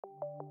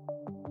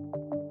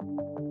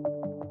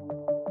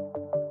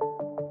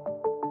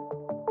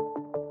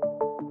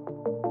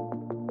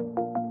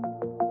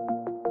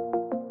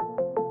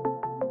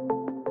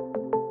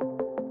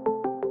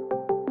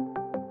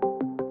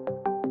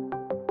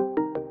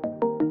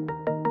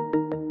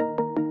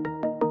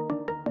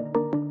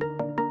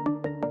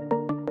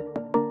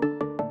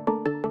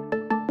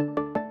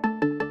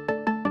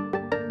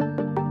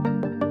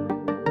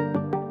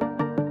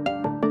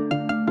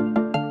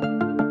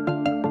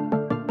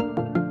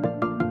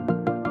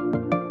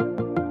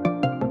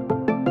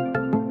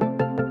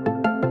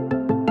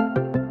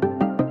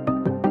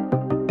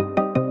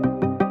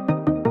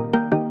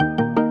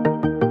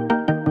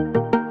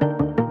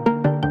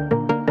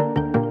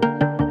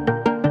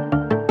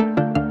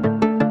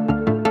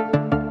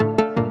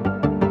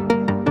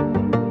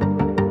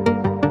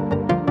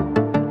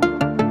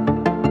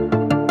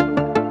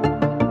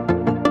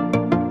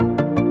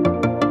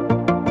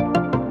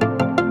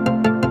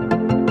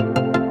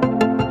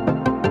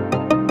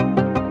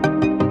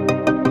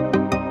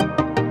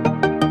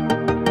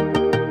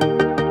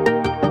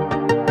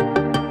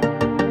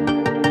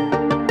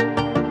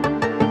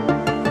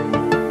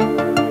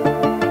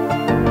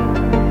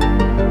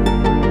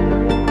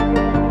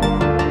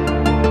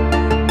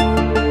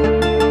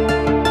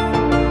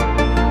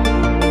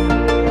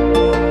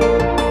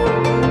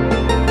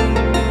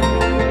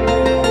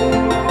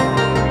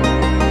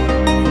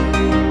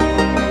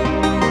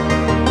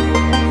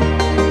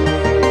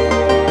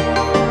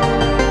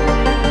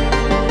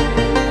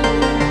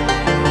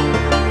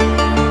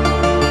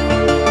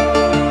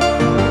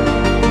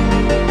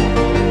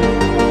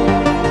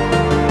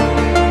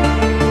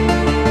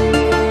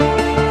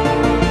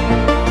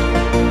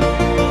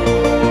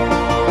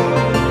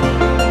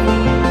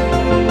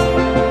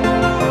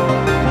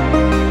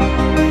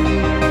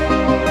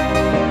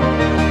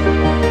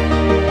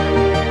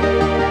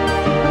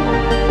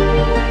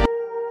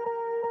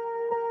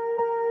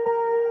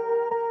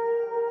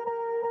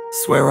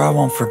Swear I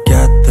won't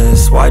forget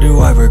this, why do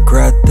I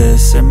regret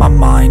this? In my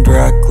mind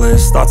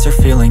reckless, thoughts are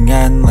feeling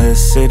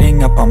endless.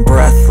 Sitting up, I'm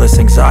breathless,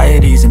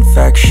 anxiety's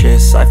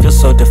infectious. I feel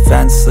so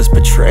defenseless,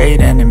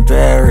 betrayed and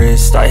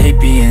embarrassed. I hate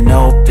being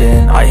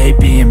open, I hate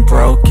being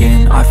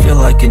broken. I feel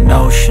like an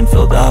ocean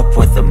filled up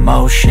with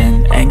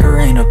emotion. Anger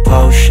ain't a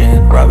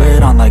potion, rub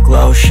it on like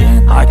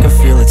lotion. I can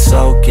feel it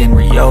soaking,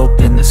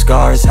 reopen, the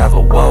scars have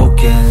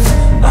awoken.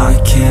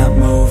 I can't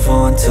move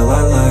on till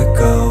I let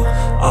go.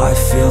 I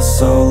feel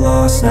so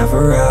lost,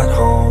 never at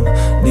home.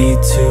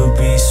 Need to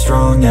be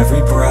strong,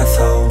 every breath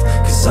hold.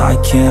 Cause I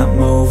can't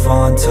move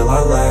on till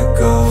I let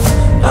go.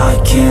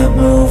 I can't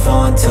move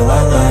on till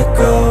I let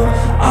go.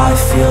 I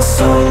feel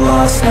so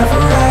lost, never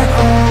at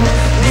home.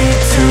 Need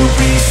to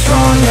be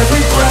strong,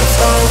 every breath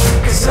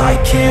hold. Cause I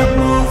can't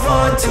move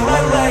on till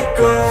I let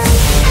go.